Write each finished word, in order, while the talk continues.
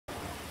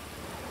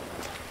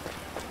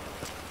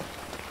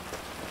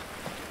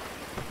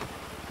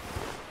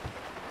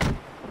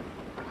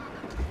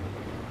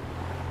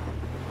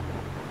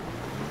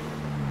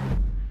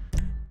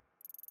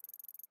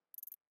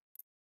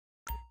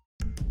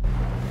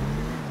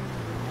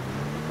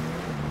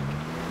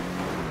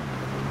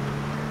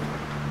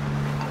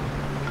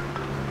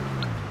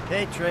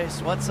Hey,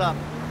 Trace, what's up?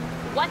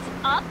 What's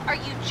up? Are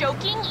you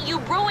joking? You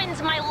ruined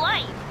my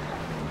life.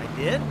 I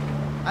did?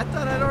 I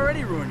thought I'd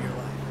already ruined your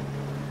life.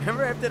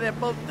 Remember after that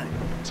boat thing?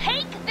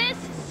 Take this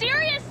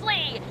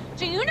seriously!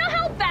 Do you know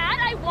how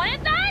bad I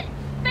wanted that?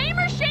 Fame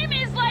or shame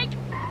is like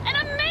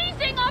an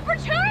amazing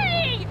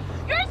opportunity!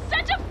 You're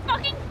such a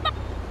fucking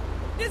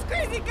This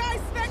crazy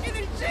guy's smacking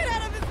the shit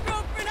out of his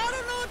girlfriend. I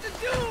don't know what to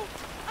do.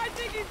 I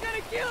think he's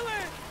gonna kill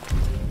her.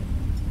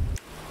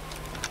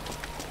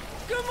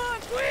 Come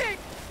on, quick!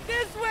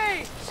 This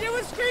way! She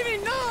was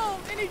screaming no,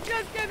 and he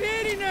just kept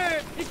hitting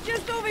her. It's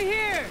just over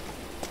here.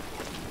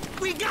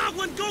 We got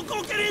one! Go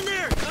get in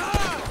there!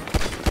 Ah!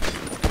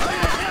 Oh,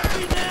 help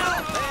me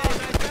now! Hey,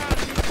 my God,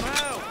 he's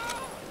out!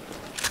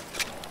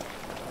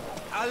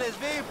 Ales,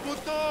 ve,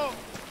 puto!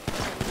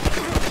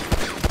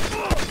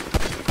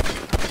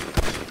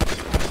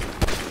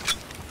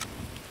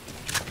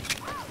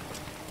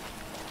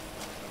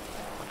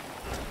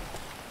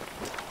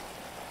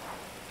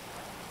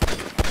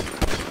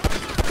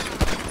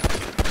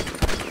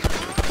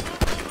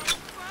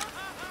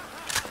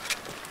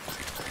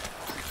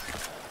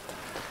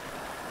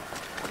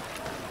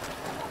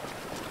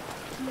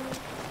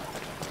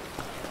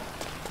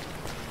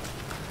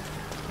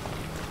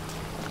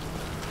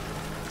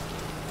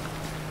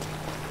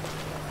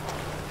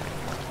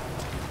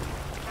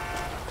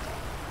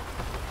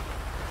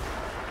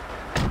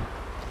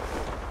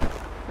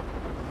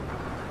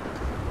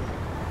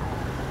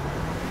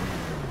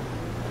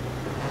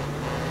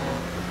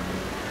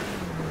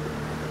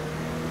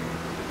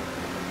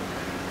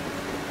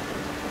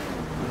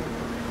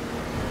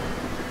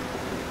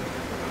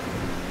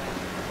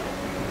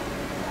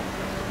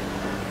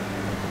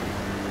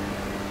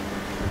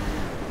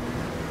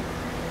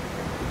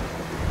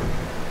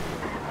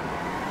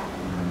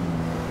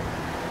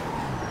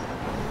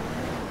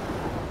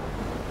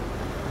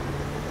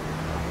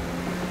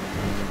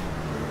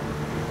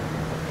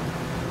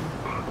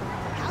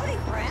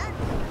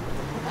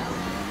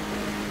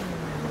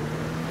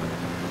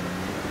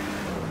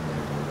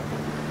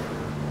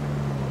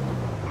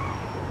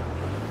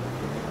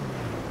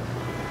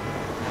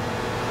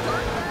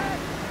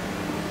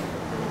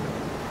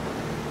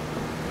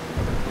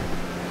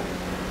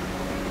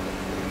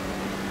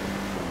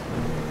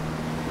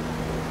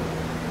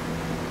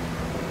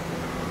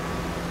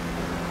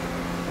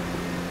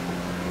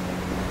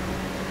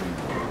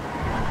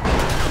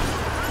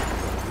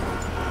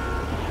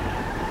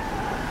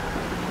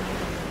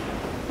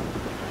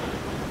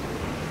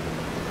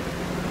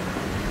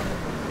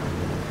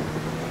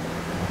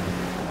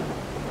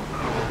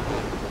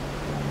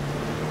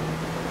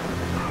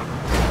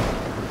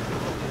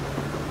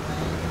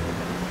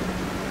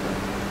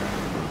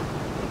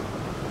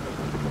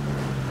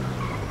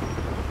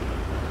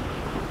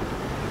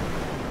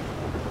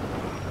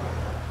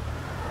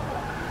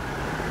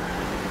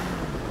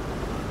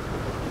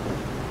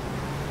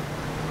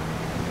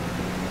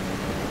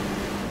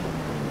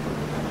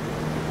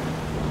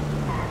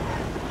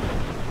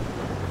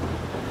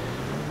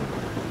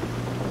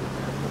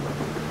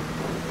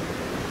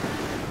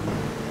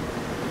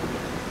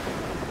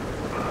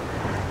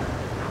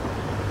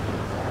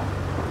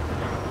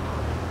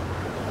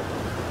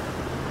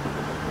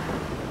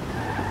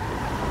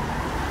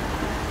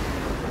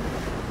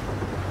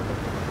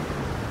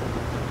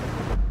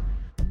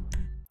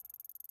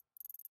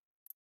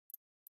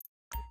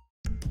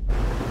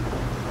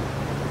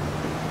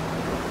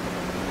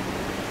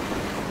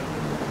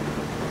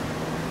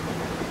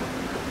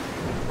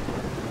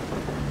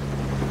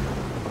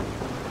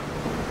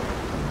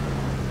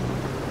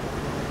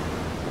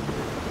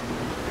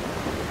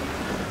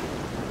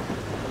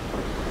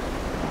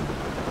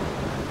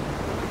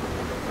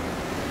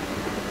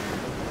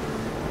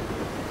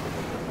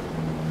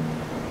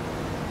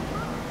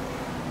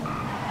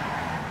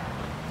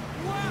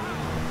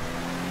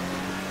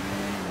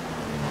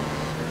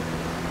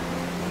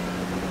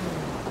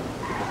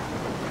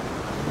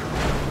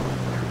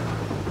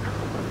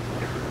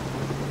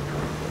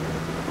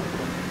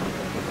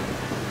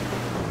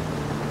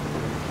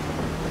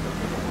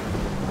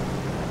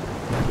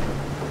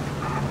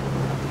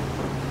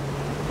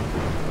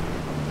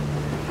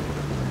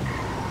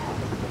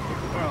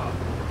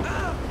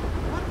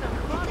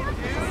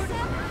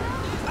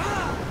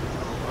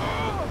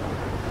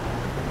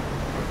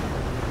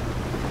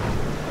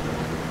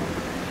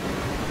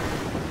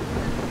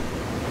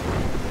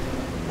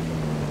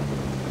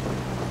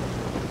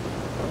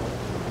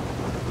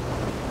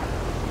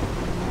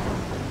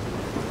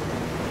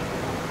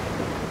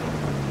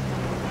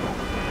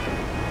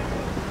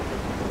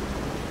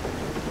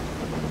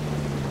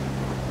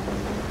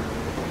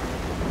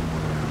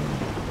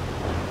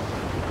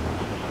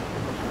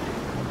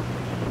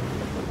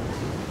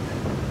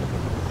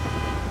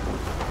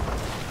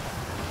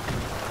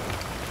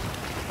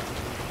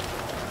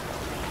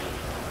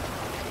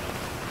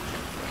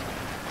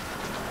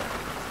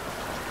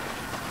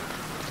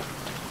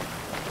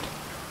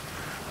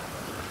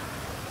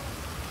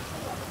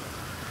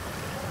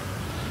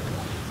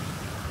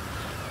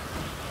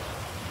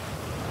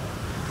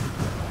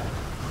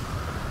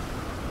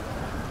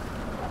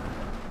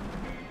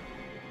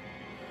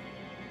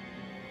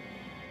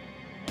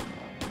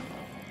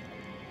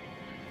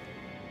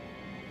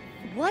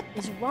 What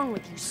is wrong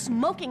with you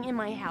smoking in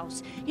my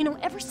house? You know,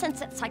 ever since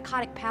that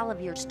psychotic pal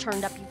of yours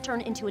turned up, you've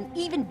turned into an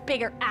even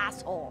bigger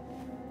asshole.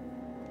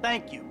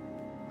 Thank you.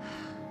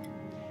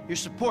 Your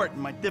support in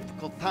my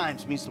difficult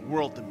times means the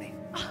world to me.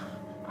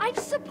 I've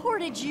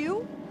supported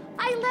you.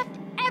 I left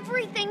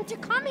everything to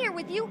come here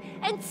with you,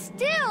 and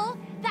still,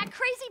 that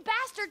crazy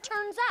bastard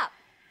turns up.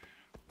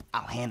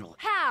 I'll handle it.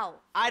 How?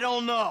 I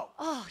don't know.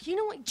 Oh, you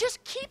know what?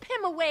 Just keep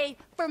him away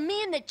from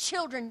me and the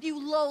children, you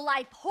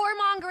low-life,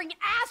 whoremongering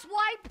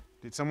asswipe!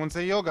 Did someone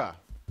say yoga?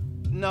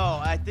 No,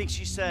 I think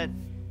she said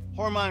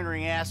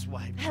whoremongering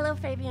asswipe. Hello,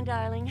 Fabian,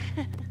 darling.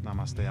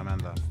 Namaste,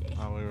 Amanda.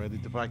 Are we ready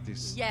to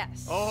practice?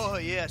 Yes. Oh,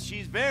 yeah,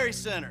 she's very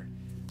centered.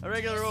 A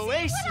regular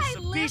oasis What I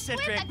of live peace and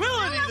with,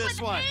 tranquility, a girl this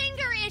with one.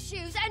 anger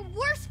issues and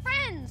worse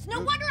friends.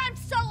 No wonder I'm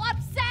so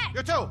upset.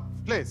 You too,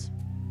 please.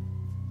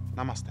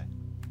 Namaste.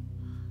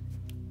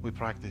 We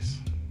practice.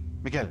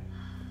 Miguel,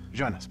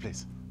 join us,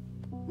 please.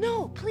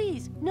 No,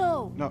 please,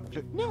 no. No,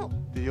 No.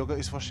 the yoga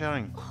is for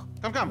sharing.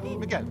 Come,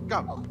 Miguel,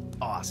 come.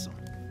 Awesome.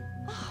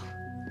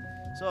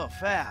 So,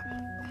 Fab,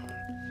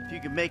 if you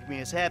can make me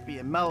as happy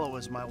and mellow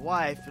as my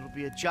wife, it'll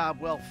be a job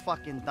well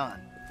fucking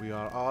done. We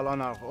are all on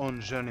our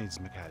own journeys,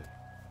 Miguel.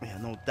 Yeah,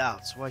 no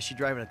doubts. Why is she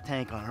driving a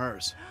tank on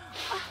hers?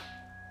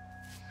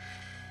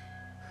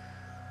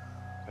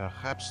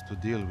 Perhaps to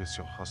deal with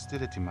your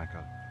hostility,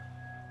 Michael.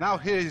 Now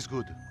here is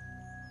good.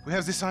 We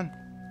have the sun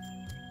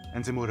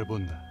and the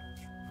moribunda.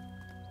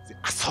 The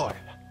asshole.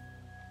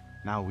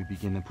 Now we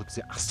begin and put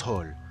the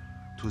asshole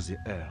to the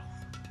earth.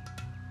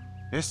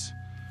 Yes,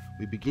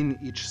 we begin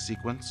each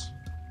sequence.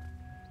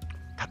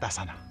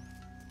 Tadasana.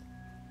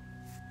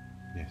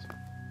 Yes.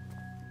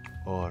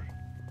 Or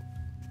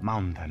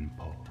mountain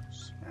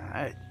pose. All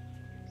right.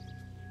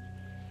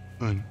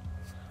 1,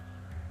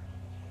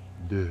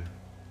 2,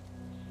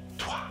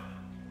 3.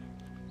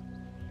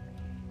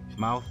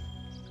 Mouth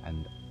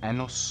and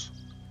anus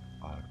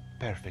are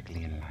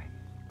perfectly in line.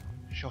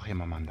 Show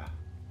him, Amanda.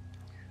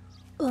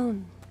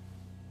 1,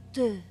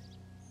 2,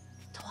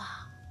 3.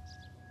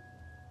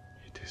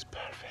 It is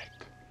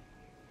perfect.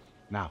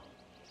 Now,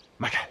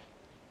 Michael.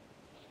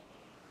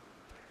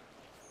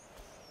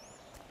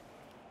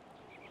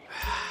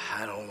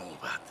 I don't know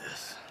about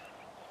this.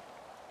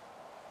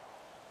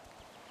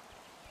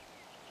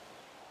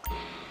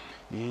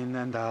 In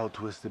and out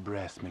with the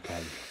breath,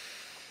 Michael.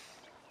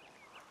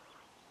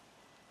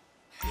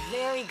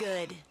 Very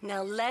good.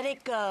 Now let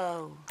it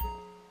go.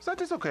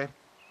 That is okay.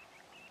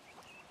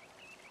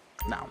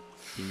 Now,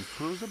 in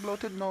through the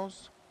bloated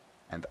nose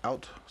and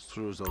out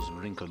through those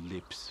wrinkled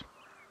lips.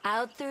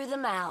 Out through the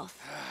mouth.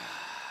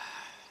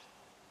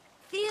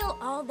 Feel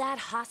all that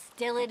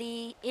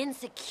hostility,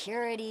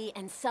 insecurity,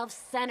 and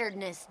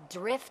self-centeredness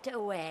drift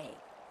away.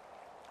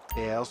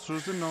 Air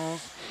through the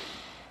nose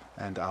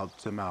and out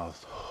the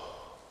mouth.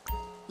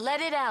 Let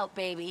it out,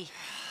 baby.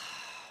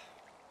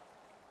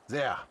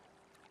 There.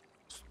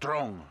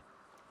 Strong.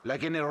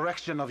 Like an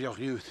erection of your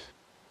youth.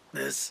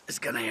 This is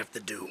gonna have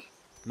to do.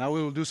 Now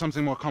we will do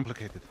something more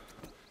complicated.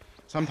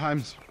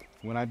 Sometimes,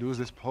 when I do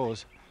this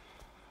pose,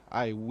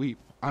 I weep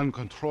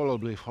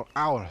uncontrollably for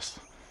hours.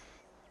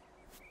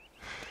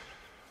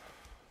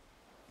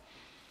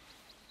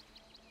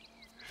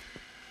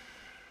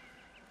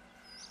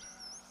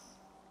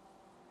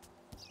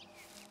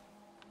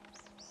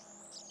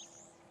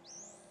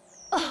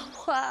 Oh,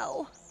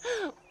 wow.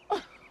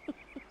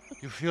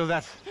 You feel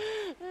that?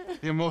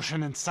 The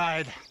emotion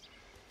inside.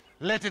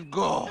 Let it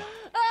go.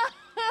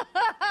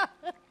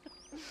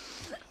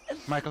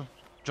 Michael,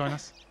 join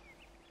us.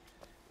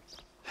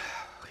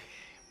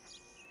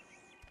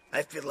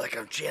 I feel like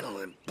I'm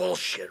channeling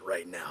bullshit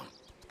right now.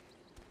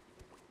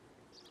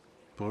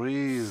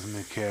 Breathe,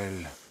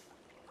 Mikhail.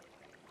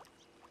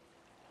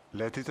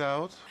 Let it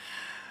out.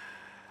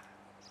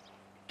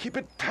 Keep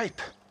it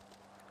tight.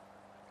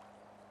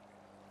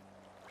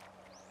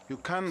 You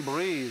can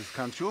breathe,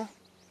 can't you?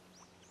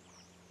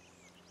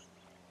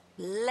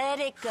 Let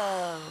it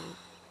go.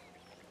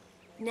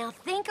 Now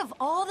think of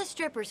all the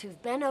strippers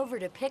who've been over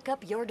to pick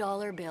up your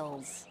dollar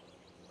bills.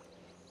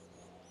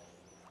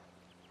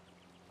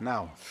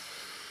 Now,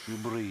 you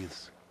breathe.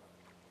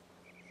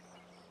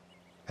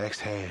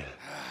 Exhale.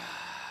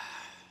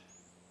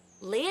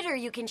 Later,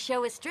 you can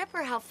show a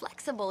stripper how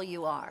flexible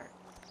you are.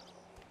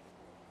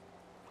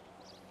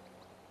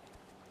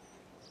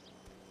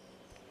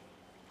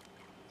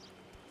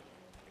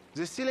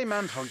 The silly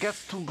man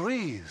forgets to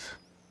breathe.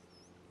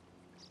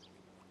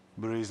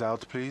 Breathe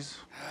out, please.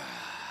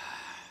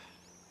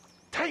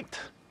 Tight!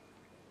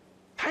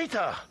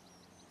 Tighter!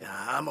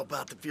 Yeah, I'm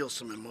about to feel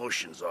some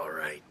emotions, all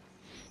right.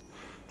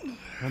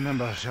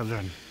 Remember,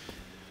 children,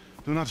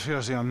 do not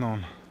fear the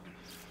unknown.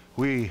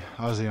 We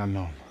are the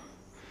unknown.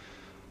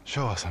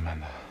 Show us,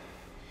 Amanda.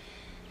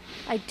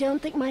 I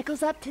don't think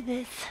Michael's up to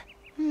this.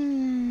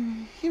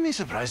 He may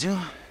surprise you.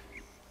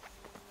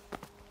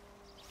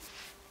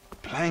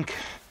 Plank.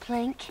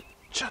 Plank.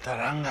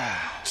 Chaturanga.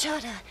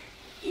 Chata.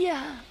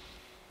 Yeah.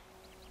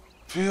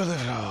 Feel the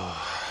flow.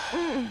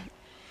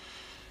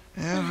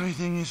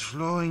 Everything is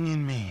flowing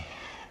in me.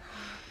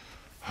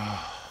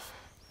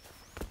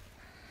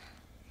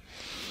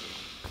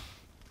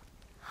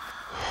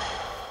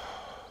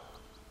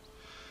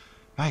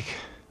 Mike,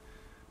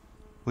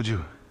 would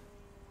you?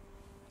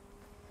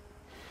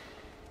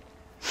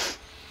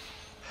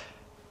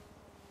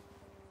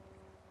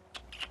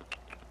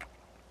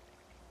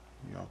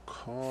 Your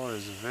core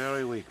is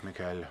very weak,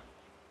 Mikhail.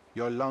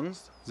 Your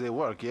lungs, they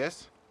work,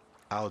 yes?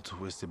 Out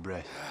with the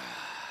breath.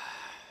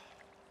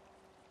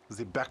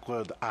 The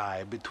backward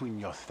eye between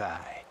your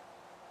thigh.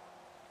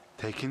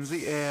 Take in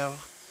the air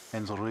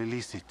and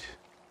release it.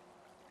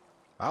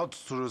 Out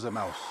through the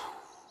mouth.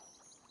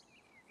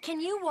 Can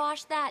you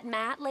wash that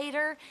mat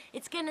later?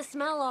 It's gonna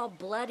smell all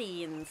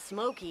bloody and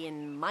smoky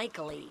and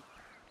Michael-y.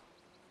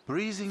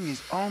 Breathing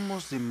is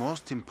almost the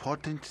most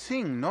important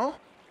thing, no?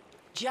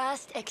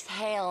 Just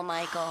exhale,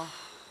 Michael.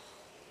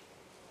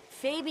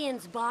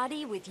 Fabian's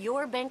body with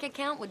your bank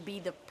account would be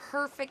the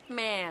perfect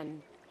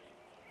man.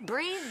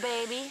 Breathe,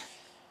 baby.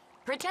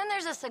 Pretend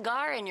there's a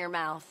cigar in your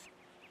mouth.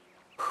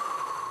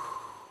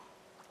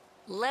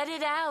 Let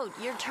it out.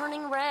 You're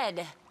turning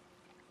red.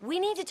 We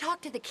need to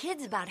talk to the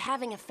kids about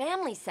having a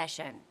family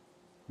session.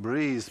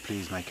 Breathe,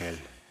 please, Michael.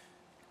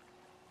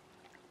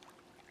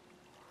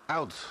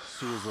 Out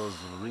through those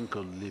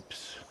wrinkled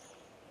lips.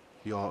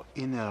 Your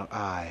inner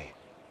eye.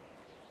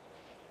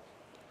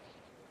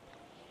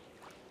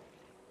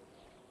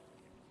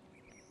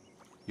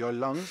 Your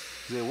lungs,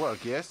 they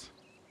work, yes?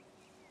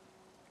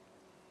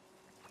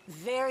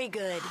 Very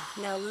good.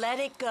 Now let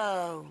it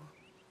go.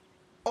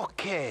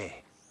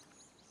 Okay.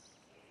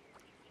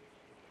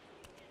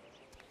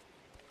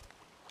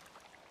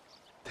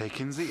 Take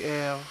in the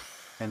air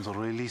and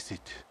release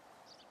it.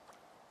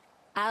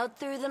 Out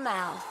through the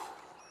mouth.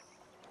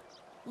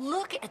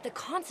 Look at the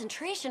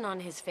concentration on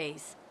his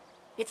face.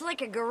 It's like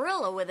a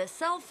gorilla with a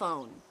cell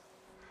phone.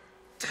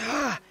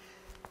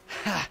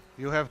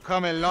 You have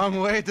come a long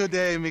way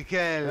today,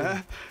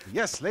 Mikhail.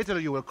 Yes, later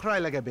you will cry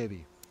like a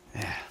baby.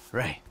 Yeah,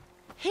 right.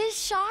 His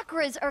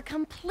chakras are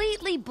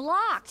completely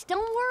blocked.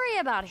 Don't worry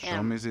about him.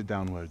 Show me the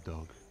downward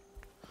dog.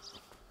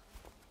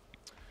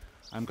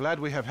 I'm glad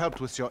we have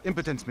helped with your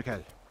impotence,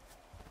 Mikhail.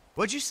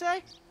 What'd you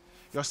say?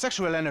 Your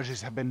sexual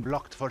energies have been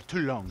blocked for too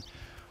long.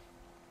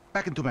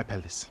 Back into my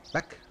pelvis.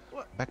 Back.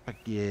 What? Back.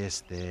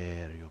 Yes,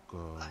 there you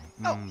go.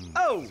 Oh!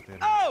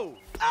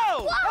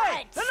 What?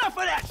 Hey, enough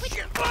of that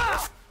shit!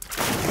 Ah!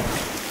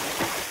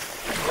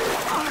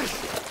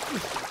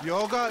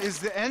 Yoga is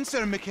the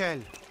answer, Mikhail.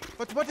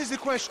 But what is the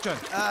question?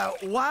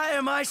 Why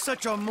am I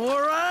such a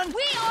moron?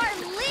 We are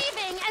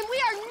leaving and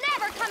we are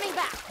never coming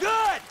back.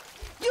 Good!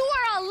 You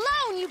are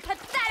alone, you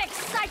pathetic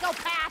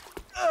psychopath.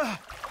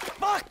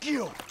 Fuck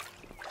you!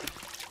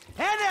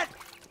 And that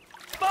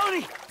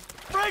phony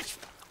French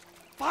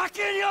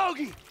fucking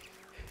yogi!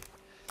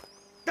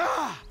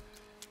 Ah!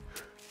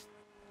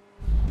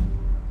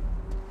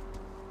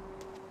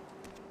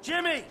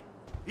 Jimmy,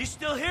 you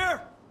still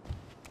here?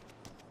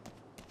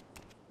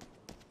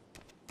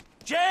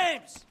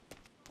 James!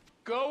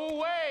 Go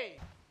away!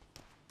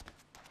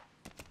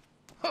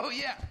 Oh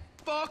yeah,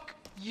 fuck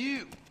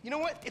you. You know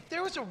what? If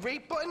there was a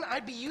rape button,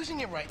 I'd be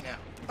using it right now.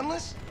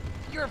 Unless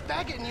you're a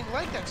faggot and you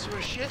like that sort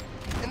of shit,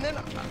 and then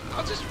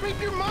I'll just rape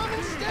your mom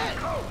instead.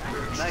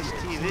 Nice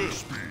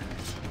TV.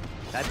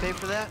 Did I pay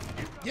for that?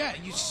 Yeah,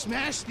 you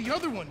smashed the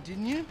other one,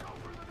 didn't you?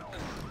 All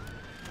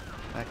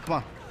right, come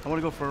on. I want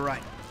to go for a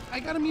ride.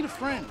 I gotta meet a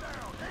friend.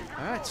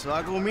 All right, so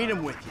I'll go meet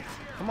him with you.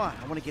 Come on,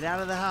 I want to get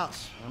out of the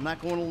house. I'm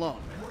not going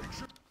alone.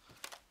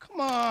 Come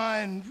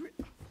on.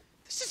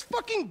 This is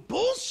fucking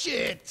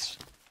bullshit.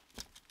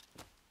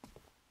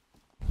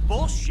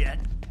 Bullshit?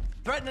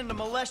 Threatening to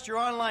molest your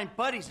online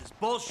buddies is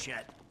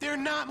bullshit. They're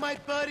not my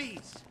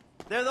buddies.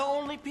 They're the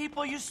only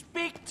people you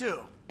speak to.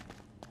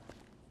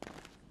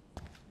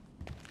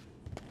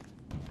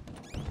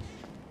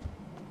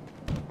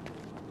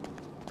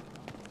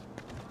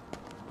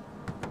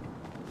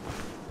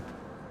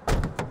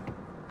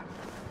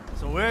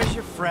 So where's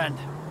your friend?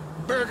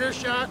 Burger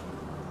shot.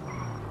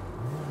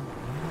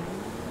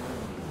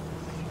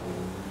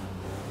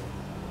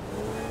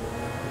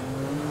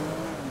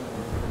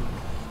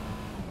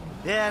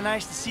 Yeah,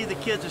 nice to see the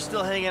kids are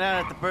still hanging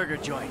out at the burger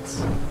joints.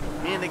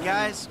 Me and the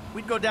guys,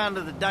 we'd go down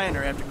to the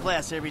diner after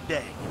class every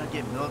day. You know,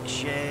 get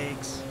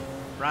milkshakes,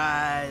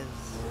 fries.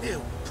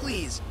 Ew,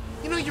 please.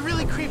 You know, you're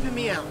really creeping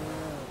me out.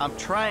 I'm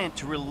trying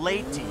to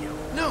relate to you.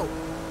 No,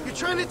 you're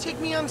trying to take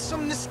me on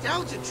some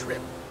nostalgia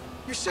trip.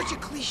 You're such a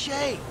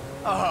cliche.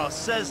 Oh,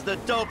 says the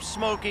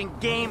dope-smoking,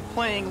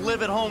 game-playing,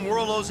 live-at-home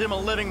world owes him a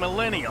living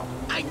millennial.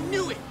 I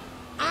knew it!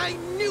 I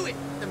knew it!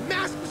 The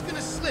mask was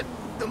gonna slip.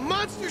 The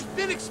monster's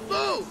been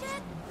exposed!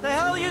 The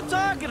hell are you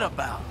talking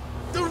about?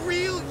 The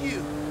real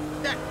you!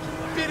 That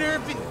bitter,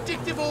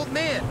 vindictive old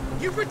man.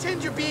 You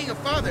pretend you're being a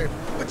father,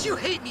 but you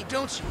hate me,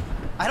 don't you?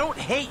 I don't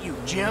hate you,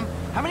 Jim.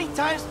 How many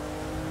times...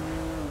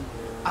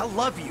 I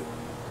love you.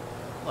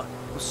 Look,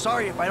 I'm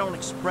sorry if I don't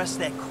express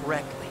that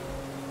correctly,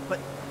 but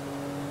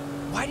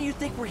why do you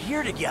think we're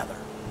here together?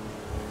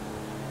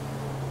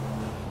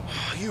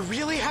 You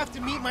really have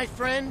to meet my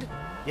friend?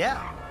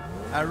 Yeah,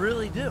 I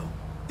really do.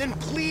 Then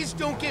please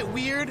don't get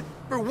weird.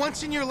 For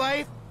once in your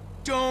life,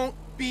 don't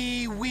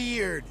be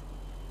weird.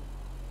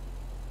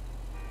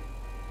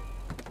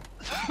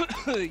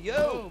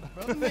 Yo,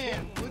 brother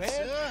man, what's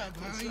up?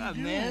 How What's you up,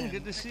 doing? man?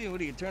 Good to see you.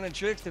 What are you turning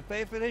tricks to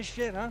pay for this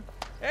shit, huh?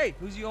 Hey,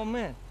 who's your old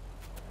man?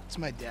 It's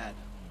my dad.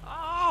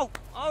 Oh,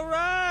 all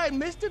right,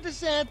 Mr.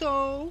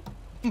 DeSanto.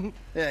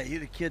 Yeah, you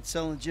the kid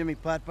selling Jimmy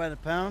pot by the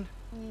pound?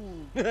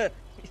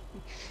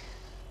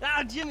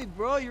 Ah, Jimmy,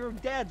 bro, your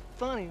dad's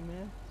funny,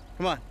 man.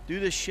 Come on, do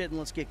this shit and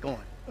let's get going.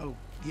 Oh,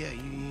 yeah,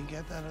 you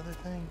got that other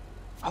thing?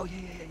 Oh,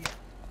 yeah.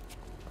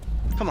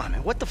 Come on,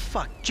 man, what the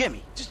fuck?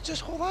 Jimmy!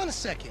 Just hold on a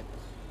second.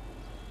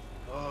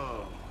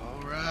 Oh,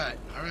 all right,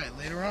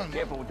 later on.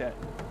 Careful with that.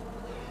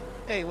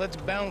 Hey, let's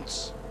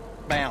bounce.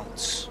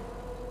 Bounce.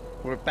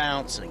 We're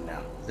bouncing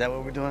now. Is that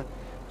what we're doing?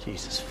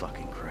 Jesus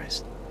fucking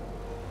Christ.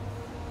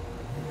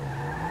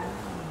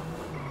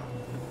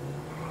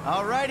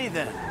 Alrighty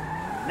then.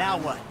 Now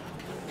what?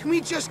 Can we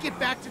just get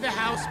back to the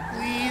house,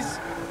 please?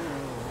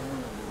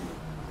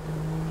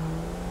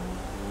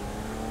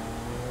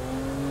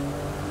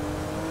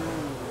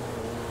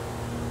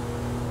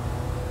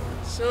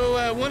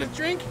 So, want a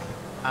drink?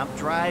 I'm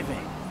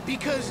driving.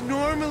 Because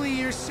normally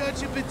you're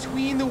such a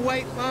between the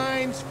white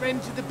lines,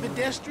 friend to the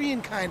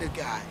pedestrian kind of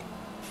guy.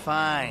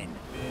 Fine.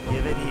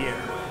 Give it here.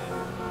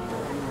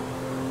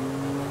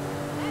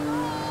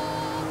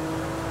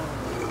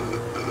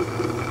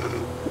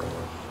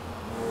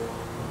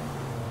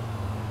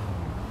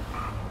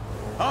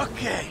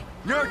 Okay,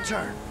 your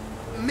turn.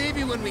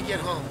 Maybe when we get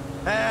home.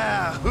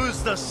 Ah,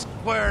 who's the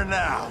square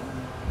now?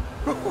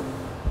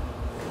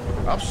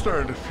 I'm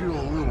starting to feel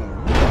a little...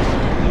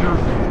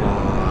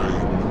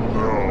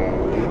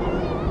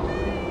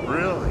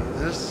 Really?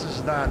 This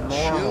is not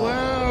Chill normal.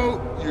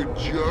 out. You're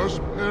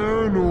just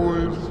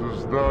paranoid. This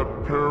is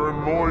not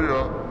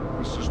paranoia.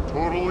 This is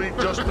totally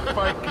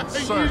justified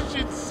concern. You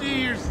should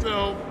see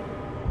yourself.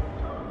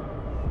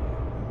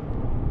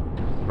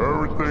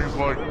 Everything's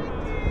like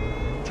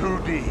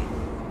 2D.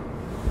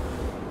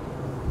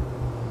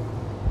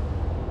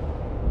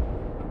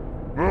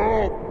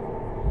 no.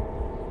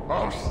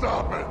 I'm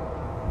stopping.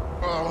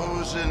 Oh, what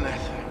was in that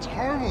thing? It's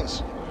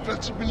harmless.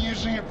 Vets have been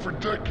using it for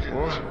decades.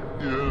 What?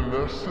 You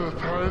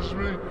anesthetize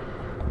me?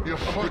 You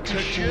fucking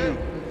Protect shit. you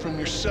from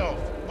yourself.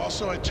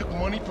 Also, I took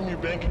money from your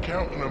bank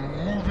account and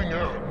I'm moving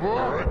out.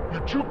 What?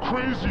 You're too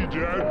crazy,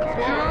 Dad.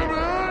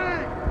 Jimmy!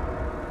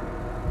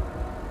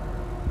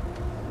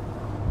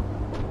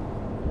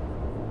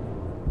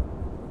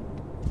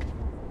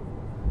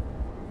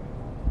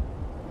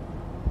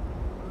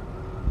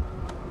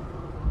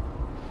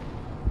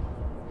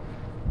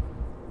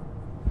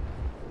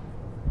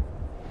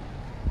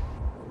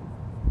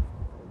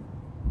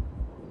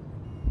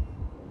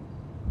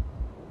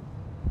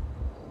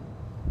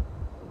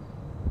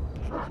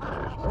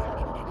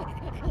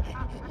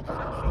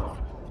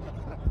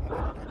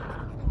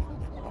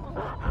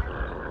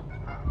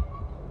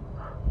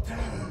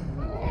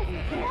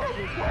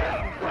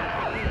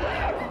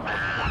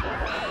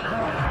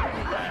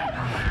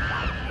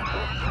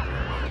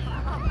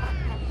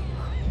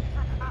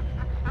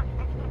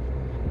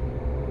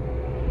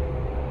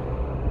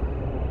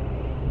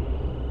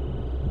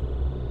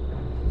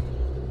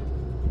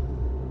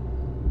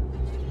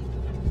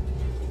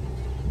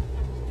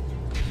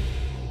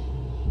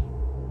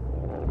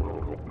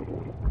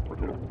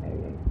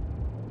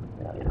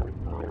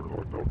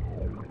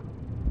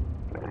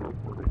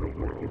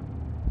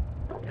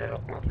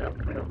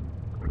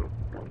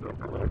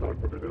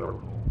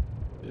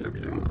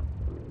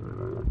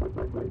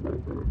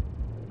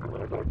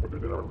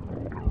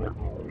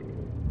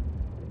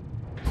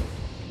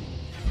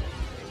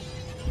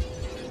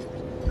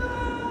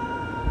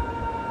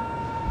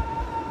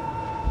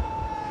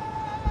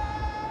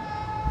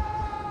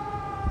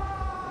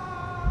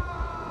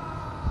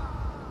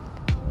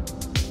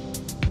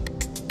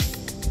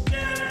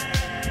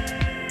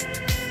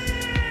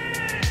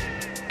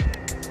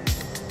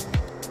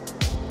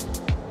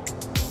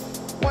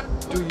 What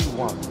do you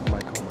want,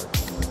 Michael?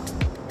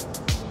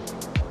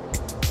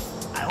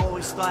 I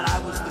always thought I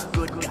was the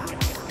good guy.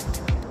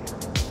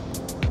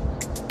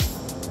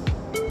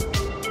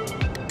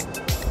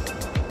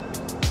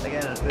 I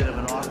got in a bit of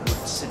an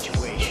awkward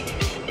situation.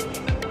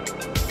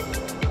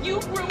 You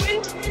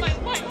ruined my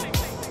life.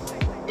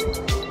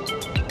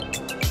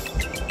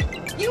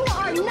 You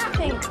are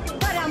nothing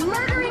but a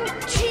murdering,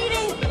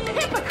 cheating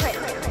hypocrite!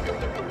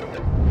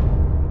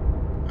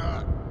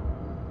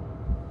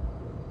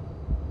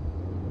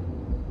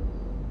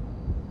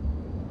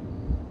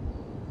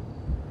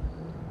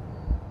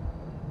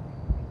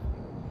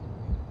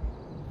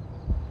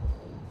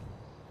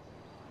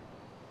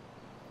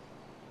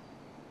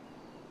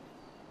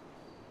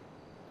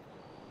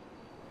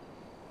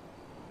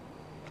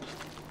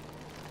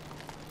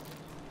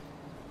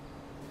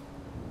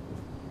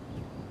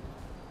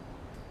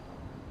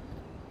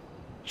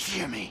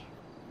 Jimmy,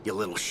 you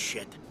little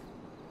shit.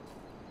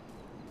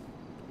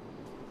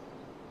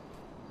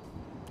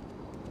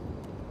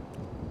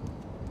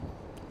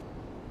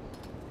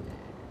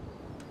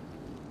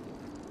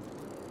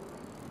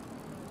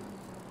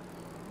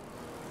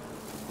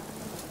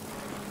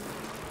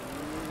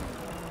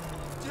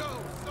 Joe,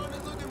 son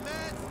is looking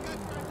mad sketch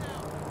right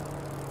now.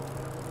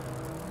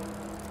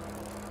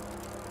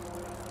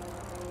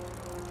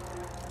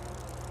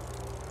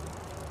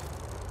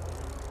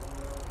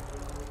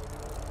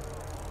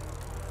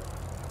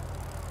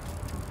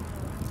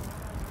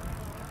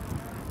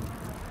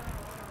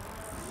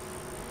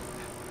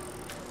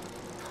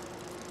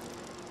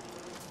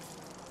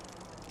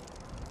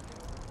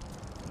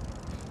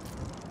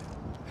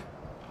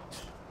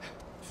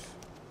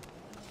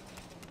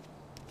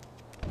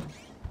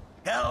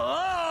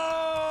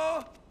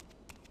 Hello?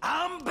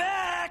 I'm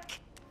back!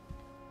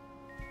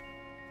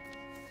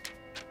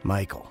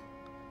 Michael,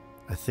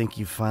 I think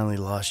you finally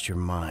lost your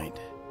mind.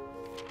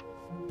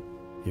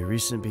 Your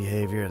recent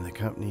behavior and the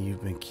company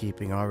you've been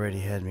keeping already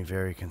had me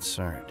very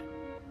concerned.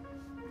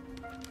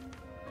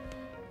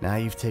 Now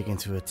you've taken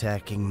to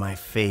attacking my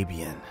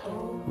Fabian,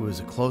 who is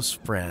a close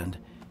friend,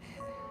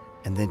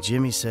 and then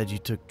Jimmy said you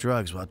took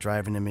drugs while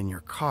driving him in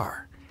your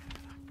car.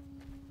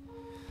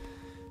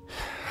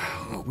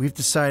 We've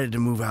decided to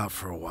move out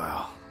for a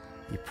while.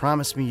 You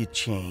promised me you'd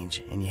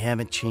change, and you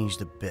haven't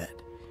changed a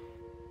bit.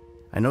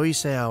 I know you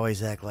say I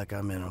always act like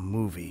I'm in a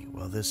movie.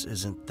 Well, this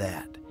isn't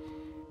that.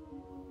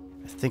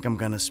 I think I'm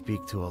gonna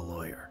speak to a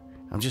lawyer.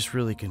 I'm just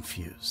really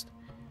confused.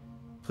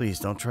 Please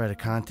don't try to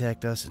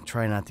contact us and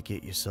try not to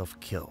get yourself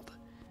killed.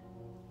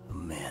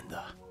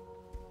 Amanda.